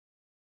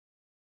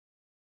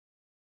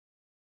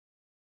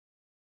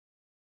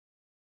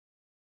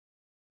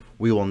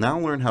We will now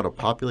learn how to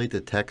populate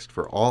the text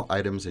for all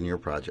items in your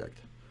project.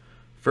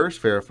 First,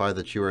 verify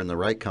that you are in the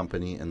right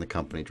company in the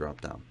company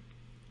dropdown.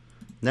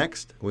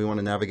 Next, we want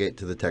to navigate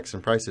to the Text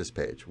and Prices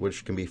page,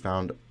 which can be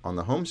found on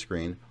the home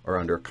screen or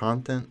under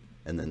Content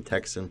and then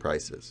Text and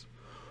Prices.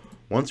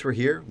 Once we're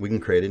here, we can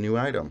create a new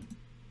item.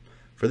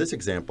 For this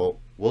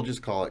example, we'll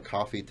just call it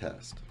Coffee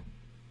Test.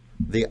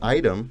 The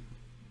item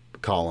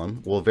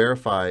column will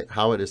verify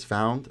how it is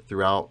found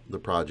throughout the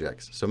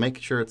projects, so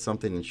make sure it's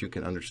something that you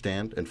can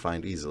understand and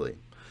find easily.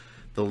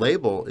 The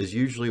label is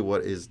usually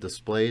what is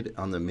displayed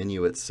on the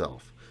menu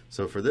itself.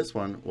 So for this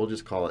one, we'll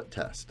just call it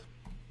Test.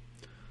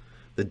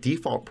 The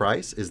default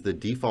price is the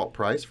default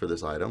price for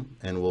this item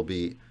and will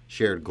be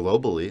shared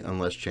globally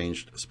unless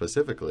changed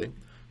specifically.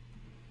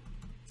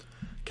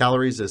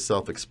 Calories is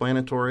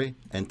self-explanatory,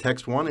 and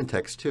Text 1 and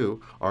Text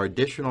 2 are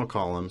additional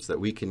columns that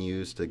we can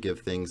use to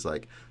give things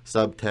like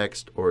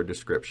subtext or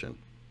description.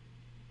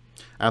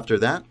 After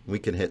that, we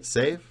can hit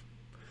Save,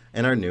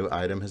 and our new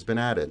item has been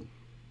added.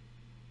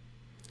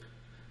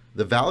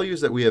 The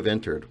values that we have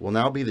entered will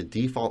now be the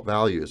default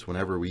values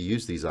whenever we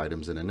use these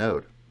items in a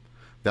node.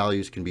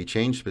 Values can be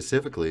changed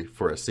specifically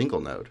for a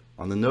single node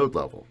on the node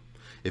level.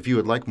 If you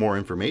would like more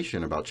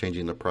information about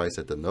changing the price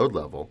at the node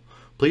level,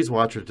 please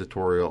watch a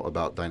tutorial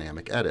about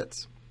dynamic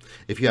edits.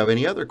 If you have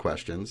any other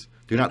questions,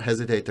 do not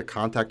hesitate to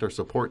contact our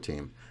support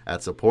team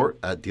at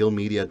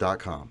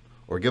support@dealmedia.com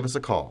or give us a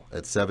call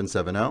at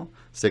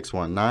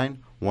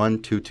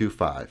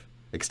 770-619-1225,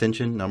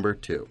 extension number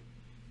 2.